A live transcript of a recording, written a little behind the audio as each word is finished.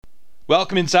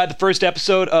Welcome inside the first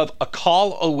episode of A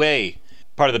Call Away,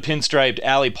 part of the Pinstriped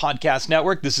Alley Podcast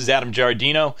Network. This is Adam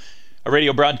Giardino, a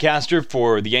radio broadcaster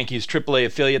for the Yankees AAA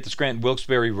affiliate, the Scranton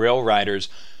Wilkes-Barre Rail Riders.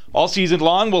 All season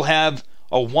long, we'll have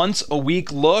a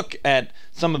once-a-week look at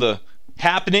some of the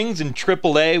happenings in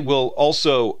AAA. We'll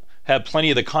also have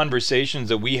plenty of the conversations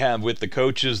that we have with the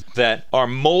coaches that are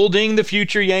molding the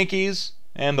future Yankees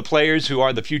and the players who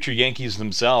are the future Yankees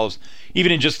themselves.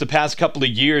 Even in just the past couple of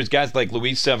years, guys like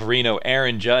Luis Severino,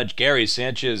 Aaron Judge, Gary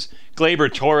Sanchez,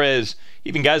 Gleyber Torres,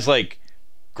 even guys like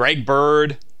Greg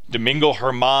Bird, Domingo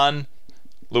Germán,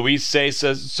 Luis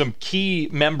Cessa, some key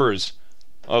members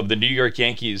of the New York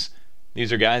Yankees.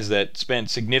 These are guys that spent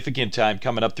significant time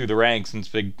coming up through the ranks and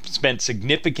spent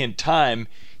significant time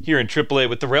here in AAA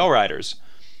with the Rail Riders.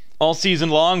 All season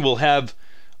long, we'll have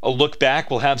a look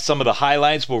back. We'll have some of the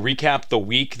highlights. We'll recap the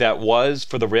week that was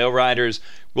for the Rail Riders.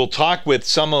 We'll talk with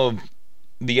some of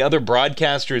the other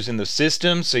broadcasters in the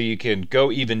system so you can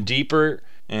go even deeper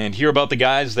and hear about the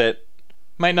guys that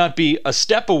might not be a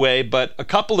step away, but a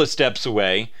couple of steps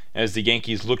away as the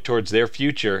Yankees look towards their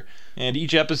future. And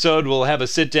each episode will have a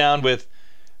sit down with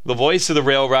the voice of the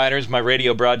Rail Riders, my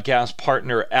radio broadcast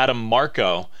partner, Adam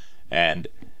Marco. And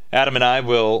Adam and I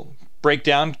will break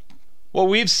down what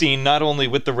we've seen not only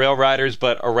with the Rail Riders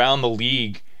but around the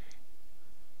league.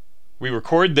 We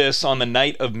record this on the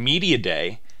night of Media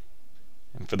Day,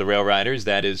 and for the Rail Riders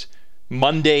that is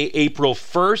Monday, April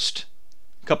 1st.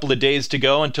 A couple of days to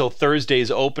go until Thursday's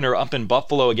opener up in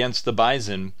Buffalo against the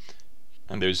Bison,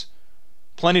 and there's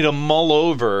plenty to mull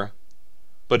over.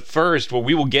 But first, what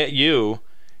we will get you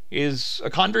is a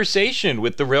conversation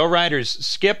with the Rail Riders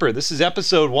skipper. This is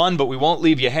episode 1, but we won't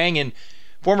leave you hanging.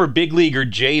 Former big leaguer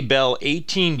Jay Bell,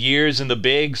 18 years in the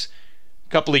bigs, a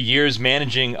couple of years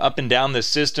managing up and down the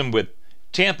system with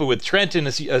Tampa, with Trenton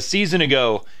a season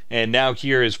ago, and now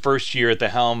here his first year at the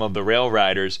helm of the Rail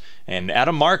Riders. And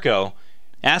Adam Marco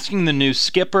asking the new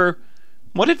skipper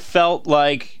what it felt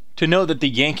like to know that the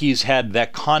Yankees had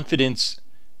that confidence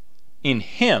in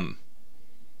him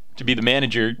to be the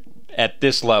manager at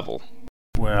this level.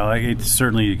 Well, it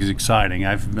certainly is exciting.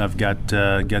 I've got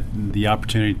the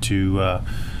opportunity to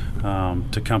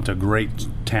come to a great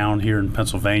town here in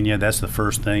Pennsylvania. That's the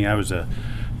first thing. I was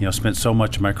spent so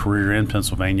much of my career in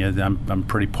Pennsylvania. I'm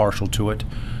pretty partial to it.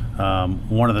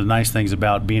 One of the nice things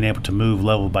about being able to move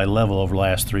level by level over the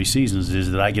last 3 seasons is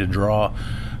that I get to draw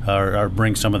or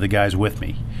bring some of the guys with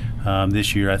me.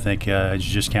 This year, I think,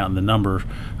 just counting the number,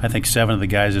 I think 7 of the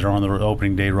guys that are on the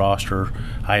opening day roster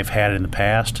I have had in the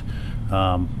past.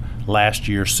 Last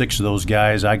year, 6 of those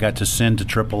guys I got to send to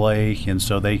AAA, and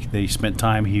so they spent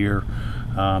time here.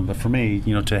 But for me,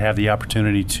 to have the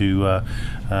opportunity to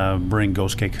bring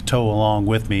Gosuke Katoa along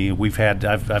with me,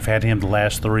 I've had him the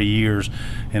last 3 years,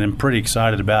 and I'm pretty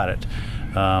excited about it.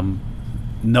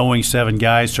 Knowing 7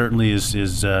 guys certainly is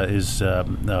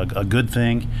a good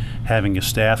thing. Having a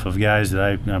staff of guys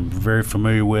that I'm very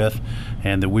familiar with,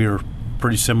 and that we are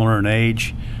pretty similar in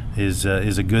age, is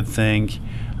a good thing.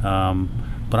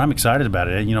 But I'm excited about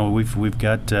it. We've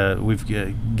got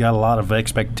a lot of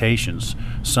expectations.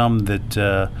 Some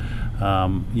that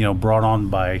brought on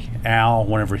by Al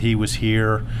whenever he was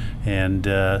here, and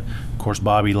of course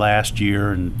Bobby last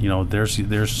year. And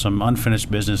there's some unfinished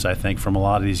business, I think, from a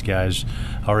lot of these guys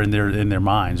are in their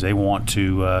minds. They want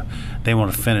to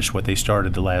finish what they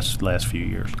started the last few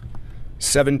years.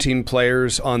 17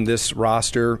 players on this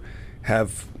roster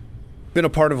have been a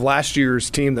part of last year's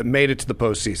team that made it to the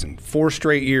postseason. 4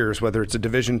 straight years, whether it's a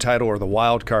division title or the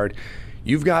wild card.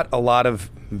 You've got a lot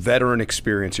of veteran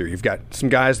experience here. You've got some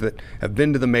guys that have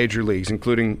been to the major leagues,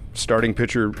 including starting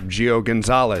pitcher Gio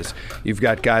Gonzalez. You've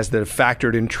got guys that have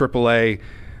factored in AAA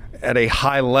at a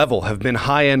high level, have been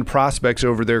high-end prospects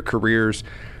over their careers.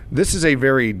 This is a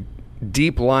very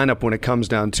deep lineup when it comes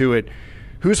down to it.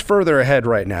 Who's further ahead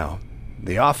right now?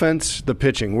 The offense, the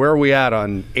pitching. Where are we at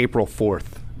on April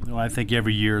 4th? Well, I think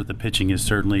every year the pitching is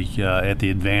certainly at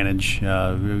the advantage.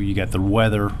 You got the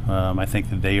weather. I think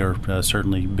that they are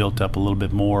certainly built up a little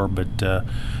bit more. But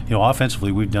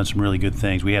offensively, we've done some really good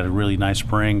things. We had a really nice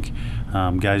spring.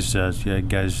 Guys'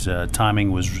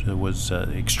 timing was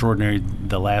extraordinary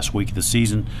the last week of the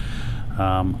season.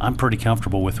 I'm pretty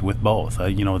comfortable with both.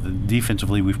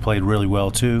 Defensively, we've played really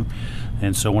well too.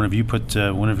 And so whenever you put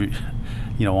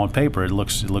on paper, it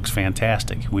looks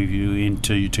fantastic.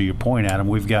 To your point, Adam,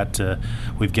 we've got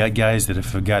guys that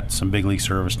have got some big league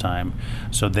service time,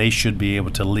 so they should be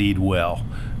able to lead well.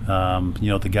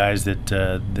 The guys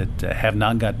that have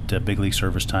not got big league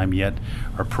service time yet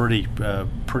are pretty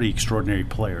extraordinary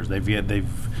players.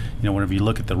 Whenever you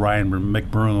look at the Ryan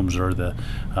McBrooms or the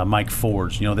Mike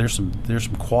Fords, there's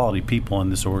some quality people on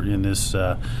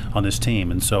this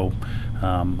team, and so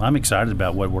I'm excited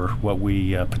about what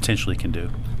we potentially can do.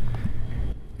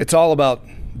 It's all about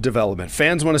development.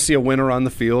 Fans want to see a winner on the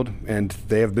field, and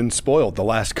they have been spoiled the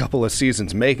last couple of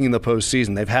seasons, making the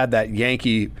postseason. They've had that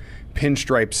Yankee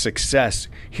pinstripe success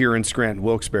here in Scranton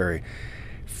Wilkes-Barre.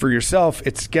 For yourself,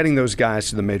 it's getting those guys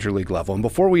to the major league level. And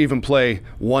before we even play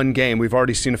one game, we've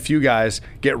already seen a few guys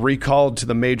get recalled to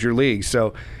the major league.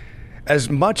 So as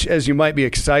much as you might be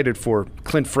excited for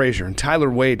Clint Frazier and Tyler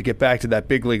Wade to get back to that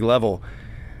big league level,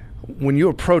 when you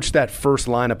approach that first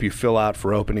lineup you fill out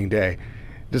for opening day,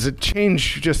 does it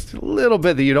change just a little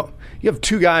bit that you have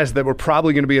two guys that were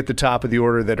probably going to be at the top of the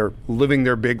order that are living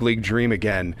their big league dream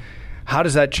again? How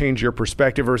does that change your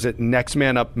perspective, or is it next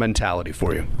man up mentality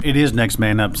for you? It is next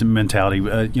man up mentality.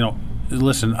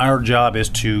 Listen, our job is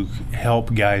to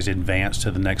help guys advance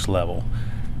to the next level.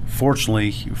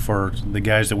 Fortunately for the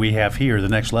guys that we have here, the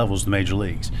next level is the major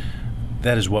leagues.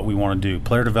 That is what we want to do.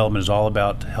 Player development is all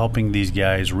about helping these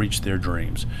guys reach their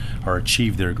dreams or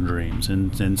achieve their dreams.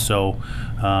 And so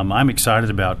I'm excited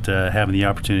about having the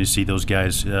opportunity to see those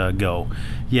guys go.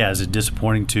 Yeah, is it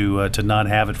disappointing to not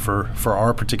have it for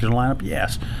our particular lineup?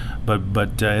 Yes.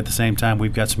 But at the same time,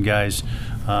 we've got some guys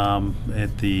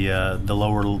at the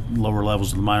lower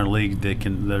levels of the minor league that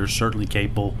are certainly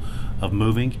capable of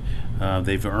moving.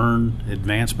 They've earned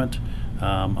advancement.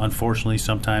 Unfortunately,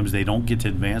 sometimes they don't get to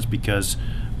advance because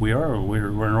we're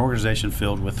an organization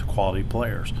filled with quality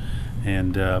players,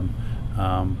 and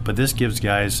but this gives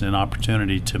guys an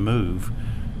opportunity to move,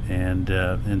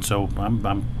 and so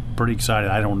I'm pretty excited.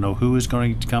 I don't know who is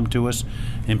going to come to us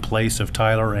in place of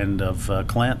Tyler and of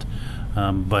Clint,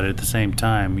 but at the same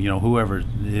time, whoever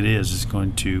it is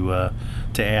going to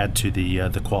add to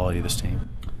the quality of this team.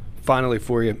 Finally,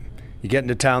 for you. You get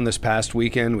into town this past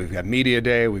weekend. We've got Media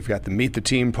Day. We've got the Meet the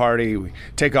Team party. We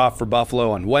take off for Buffalo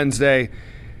on Wednesday.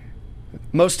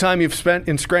 Most time you've spent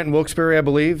in Scranton Wilkes-Barre, I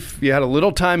believe. You had a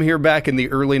little time here back in the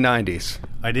early 90s.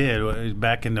 I did.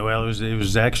 Back in it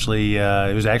was actually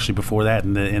before that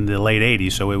in the late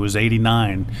 80s. So it was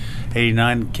 89.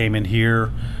 89 came in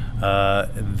here.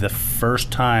 The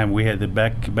first time we had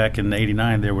back in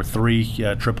 '89, there were 3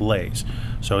 AAAs.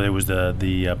 So there was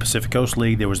the Pacific Coast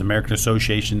League, there was the American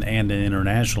Association, and the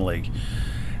International League.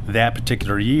 That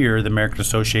particular year, the American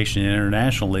Association and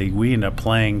International League, we ended up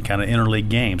playing kind of interleague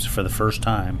games for the first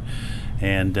time.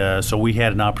 And so we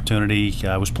had an opportunity.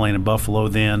 I was playing in Buffalo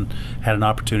then, had an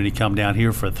opportunity to come down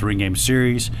here for a 3-game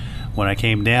series. When I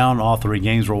came down, all 3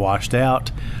 games were washed out,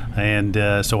 and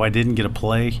so I didn't get to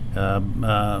play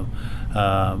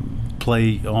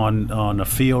on a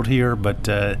field here, but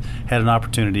had an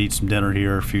opportunity to eat some dinner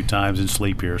here a few times and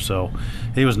sleep here. So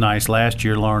it was nice. Last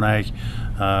year, Laura and I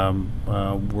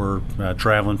were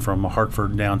traveling from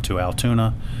Hartford down to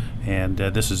Altoona, and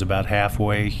this is about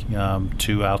halfway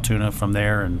to Altoona from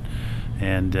there,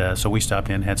 and so we stopped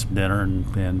in, had some dinner,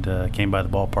 and came by the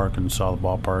ballpark and saw the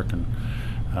ballpark. And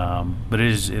but it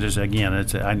is again,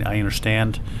 I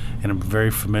understand, and I'm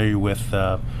very familiar with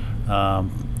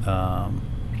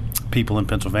people in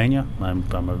Pennsylvania.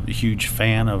 I'm a huge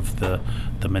fan of the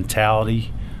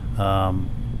mentality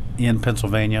in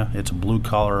Pennsylvania. It's a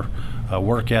blue-collar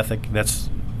work ethic. That's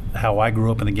how I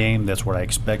grew up in the game. That's what I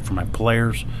expect from my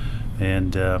players,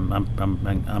 and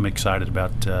I'm excited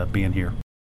about being here.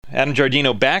 Adam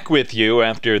Giardino back with you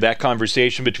after that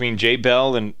conversation between Jay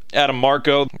Bell and Adam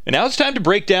Marco. And now it's time to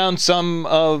break down some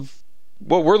of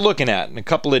what we're looking at in a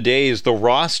couple of days, the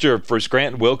roster for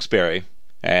Scranton Wilkes-Barre.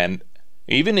 And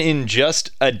even in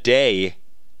just a day,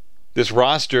 this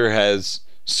roster has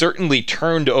certainly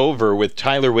turned over, with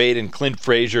Tyler Wade and Clint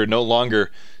Frazier no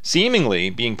longer seemingly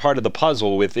being part of the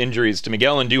puzzle, with injuries to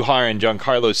Miguel Andujar and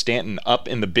Giancarlo Stanton up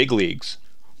in the big leagues.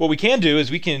 What we can do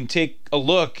is we can take a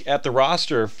look at the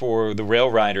roster for the Rail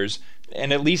Riders,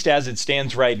 and at least as it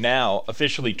stands right now,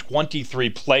 officially 23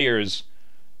 players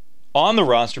on the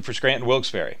roster for Scranton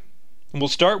Wilkes-Barre. And we'll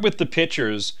start with the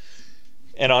pitchers,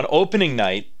 and on opening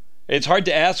night, it's hard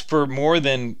to ask for more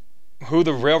than who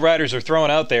the Rail Riders are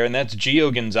throwing out there, and that's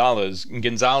Gio Gonzalez. And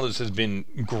Gonzalez has been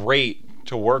great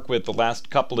to work with the last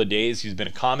couple of days. He's been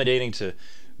accommodating to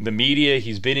the media.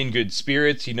 He's been in good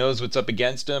spirits. He knows what's up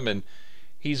against him, and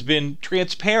he's been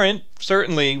transparent,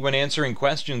 certainly, when answering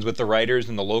questions with the writers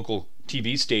and the local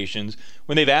TV stations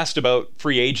when they've asked about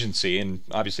free agency. And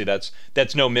obviously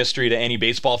that's no mystery to any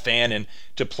baseball fan and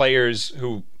to players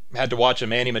who had to watch a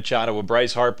Manny Machado, a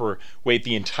Bryce Harper wait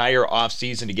the entire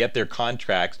offseason to get their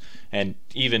contracts. And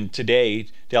even today,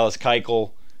 Dallas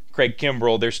Keuchel, Craig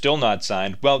Kimbrell, they're still not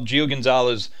signed. Well, Gio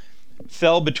Gonzalez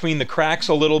fell between the cracks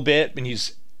a little bit, and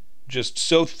he's just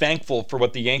so thankful for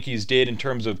what the Yankees did in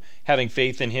terms of having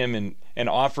faith in him and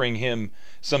offering him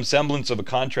some semblance of a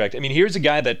contract. I mean, here's a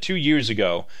guy that 2 years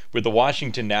ago with the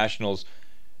Washington Nationals,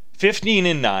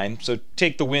 15-9, so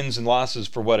take the wins and losses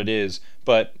for what it is,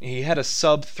 but he had a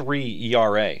sub-3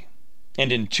 ERA.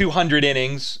 And in 200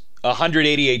 innings,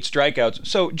 188 strikeouts.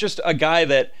 So just a guy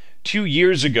that 2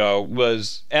 years ago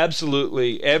was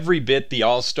absolutely every bit the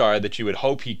all-star that you would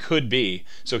hope he could be.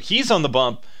 So he's on the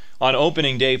bump on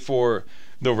opening day for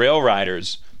the Rail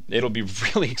Riders. It'll be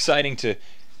really exciting to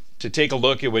take a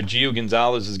look at what Gio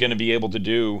Gonzalez is going to be able to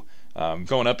do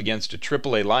going up against a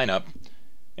AAA lineup.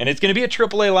 And it's going to be a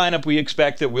AAA lineup we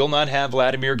expect that will not have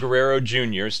Vladimir Guerrero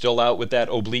Jr., still out with that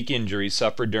oblique injury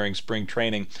suffered during spring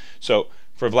training. So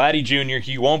for Vladdy Jr.,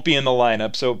 he won't be in the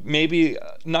lineup, so maybe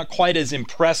not quite as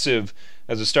impressive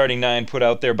as a starting nine put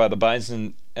out there by the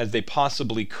Bison as they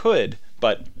possibly could.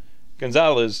 But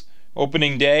Gonzalez,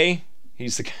 opening day,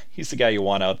 he's the guy you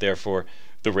want out there for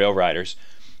the Rail Riders.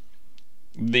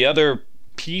 The other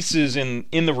pieces in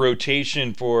the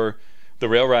rotation for the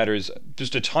Rail Riders,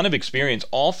 just a ton of experience.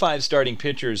 All 5 starting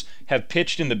pitchers have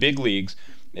pitched in the big leagues.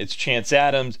 It's Chance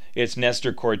Adams, it's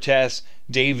Nestor Cortes,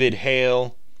 David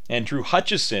Hale, and Drew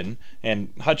Hutchison.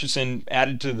 And Hutchison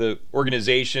added to the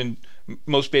organization.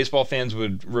 Most baseball fans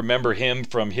would remember him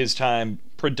from his time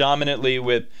predominantly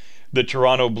with the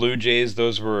Toronto Blue Jays.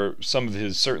 Those were some of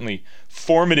his certainly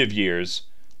formative years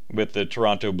with the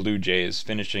Toronto Blue Jays,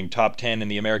 finishing top 10 in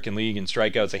the American League in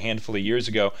strikeouts a handful of years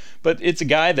ago. But it's a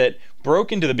guy that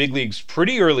broke into the big leagues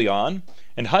pretty early on,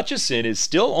 and Hutchison is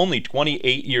still only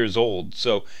 28 years old.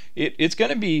 So it's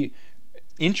going to be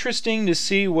interesting to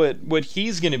see what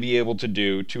he's going to be able to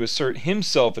do to assert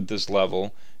himself at this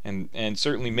level and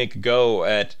certainly make a go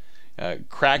at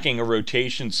cracking a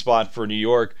rotation spot for New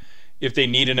York if they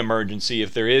need an emergency,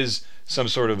 if there is some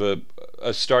sort of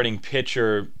a starting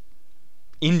pitcher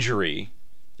injury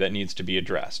that needs to be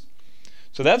addressed.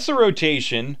 So that's the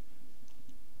rotation.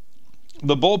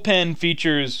 The bullpen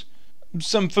features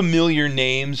some familiar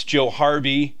names. Joe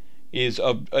Harvey is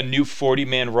a new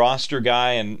 40-man roster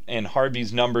guy, and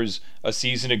Harvey's numbers a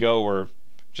season ago were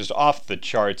just off the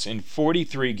charts. In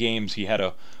 43 games, he had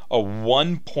a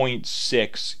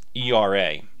 1.6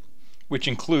 ERA, which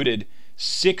included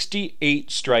 68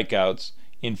 strikeouts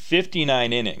in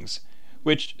 59 innings,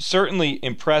 which certainly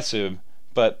impressive,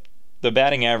 but the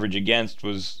batting average against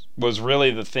was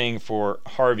really the thing for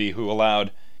Harvey, who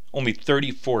allowed only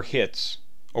 34 hits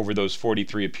over those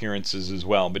 43 appearances as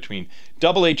well, between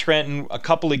Double-A Trenton, a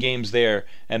couple of games there,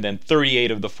 and then 38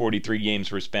 of the 43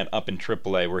 games were spent up in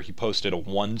Triple-A, where he posted a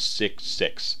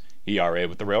 1.66 ERA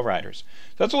with the Rail Riders.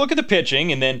 So let's look at the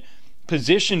pitching, and then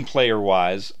position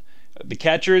player-wise, the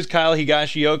catcher is Kyle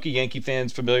Higashioka. Yankee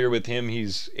fans familiar with him.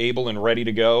 He's able and ready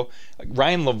to go.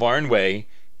 Ryan Lavarnway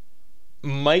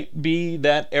might be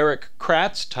that Eric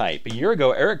Kratz type. A year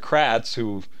ago, Eric Kratz,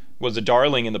 who was a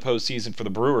darling in the postseason for the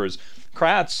Brewers,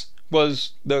 Kratz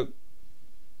was the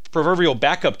proverbial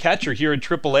backup catcher here in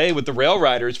AAA with the Rail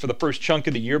Riders for the first chunk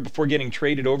of the year before getting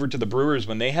traded over to the Brewers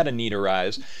when they had a need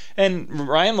arise. And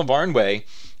Ryan Lavarnway,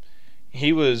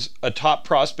 he was a top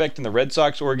prospect in the Red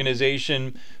Sox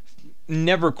organization,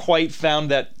 never quite found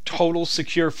that total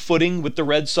secure footing with the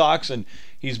Red Sox, and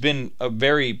he's been a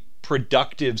very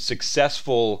productive,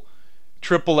 successful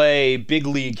AAA big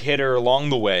league hitter along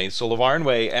the way. So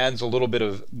Lavarnway adds a little bit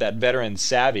of that veteran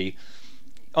savvy.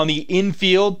 On the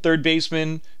infield, third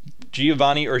baseman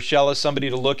Giovanni Urshela, somebody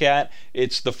to look at.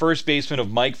 It's the first baseman of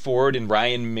Mike Ford and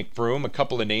Ryan McBroom, a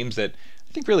couple of names that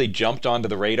I think really jumped onto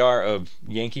the radar of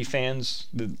Yankee fans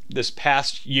this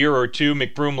past year or two.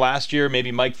 McBroom last year,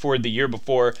 maybe Mike Ford the year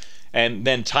before, and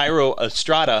then Thairo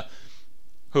Estrada,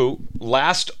 who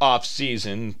last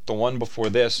offseason, the one before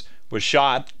this, was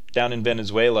shot down in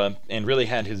Venezuela and really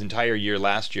had his entire year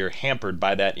last year hampered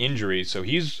by that injury. So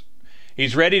he's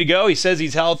ready to go. He says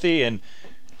he's healthy, and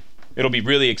it'll be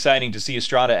really exciting to see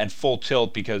Estrada at full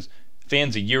tilt, because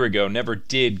fans a year ago never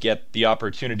did get the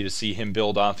opportunity to see him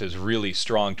build off his really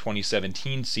strong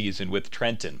 2017 season with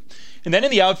Trenton. And then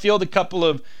in the outfield, a couple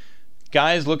of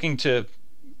guys looking to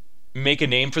make a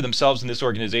name for themselves in this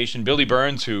organization. Billy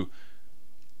Burns, who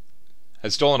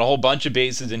has stolen a whole bunch of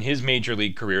bases in his major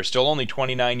league career, still only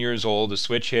 29 years old, a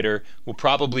switch hitter, will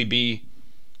probably be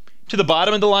to the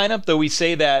bottom of the lineup, though we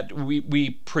say that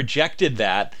we projected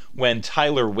that when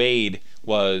Tyler Wade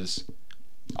was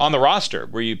on the roster,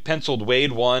 where you penciled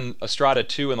Wade 1, Estrada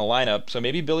 2 in the lineup. So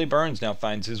maybe Billy Burns now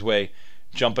finds his way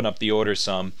jumping up the order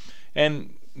some.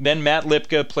 And then Matt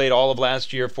Lipka played all of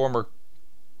last year, former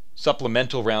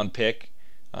supplemental round pick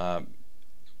a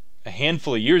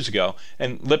handful of years ago.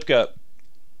 And Lipka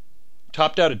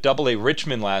topped out at Double-A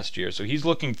Richmond last year, so he's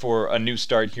looking for a new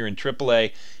start here in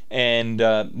Triple-A. And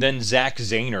then Zach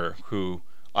Zahner, who,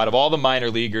 out of all the minor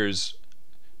leaguers,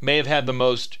 may have had the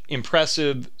most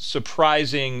impressive,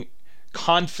 surprising,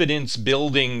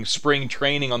 confidence-building spring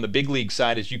training on the big league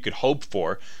side as you could hope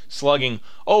for, slugging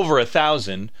over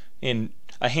 1,000 in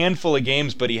a handful of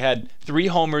games, but he had 3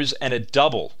 homers and a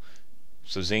double.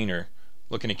 So Zahner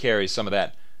looking to carry some of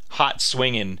that hot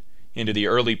swinging into the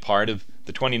early part of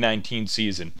the 2019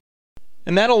 season.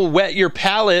 And that'll whet your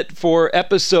palate for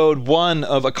episode 1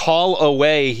 of A Call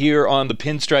Away here on the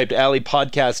Pinstriped Alley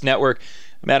Podcast Network.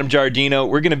 I'm Adam Giardino.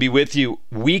 We're going to be with you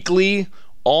weekly,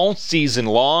 all season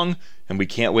long, and we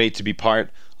can't wait to be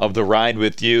part of the ride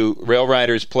with you. Rail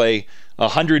Riders play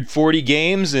 140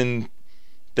 games in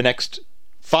the next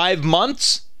 5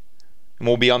 months, and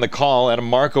we'll be on the call. Adam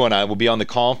Marco and I will be on the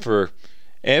call for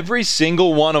every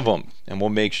single one of them, and we'll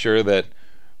make sure that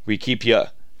we keep you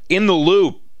in the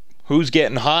loop. Who's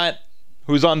getting hot,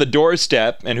 who's on the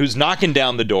doorstep, and who's knocking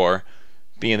down the door,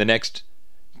 being the next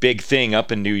big thing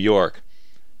up in New York.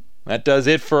 That does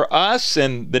it for us,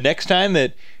 and the next time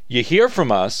that you hear from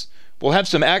us, we'll have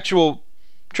some actual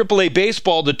AAA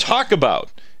baseball to talk about.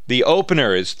 The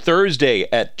opener is Thursday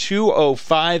at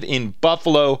 2:05 in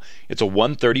Buffalo. It's a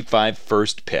 1:35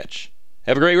 first pitch.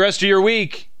 Have a great rest of your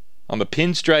week on the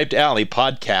Pinstriped Alley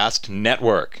Podcast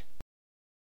Network.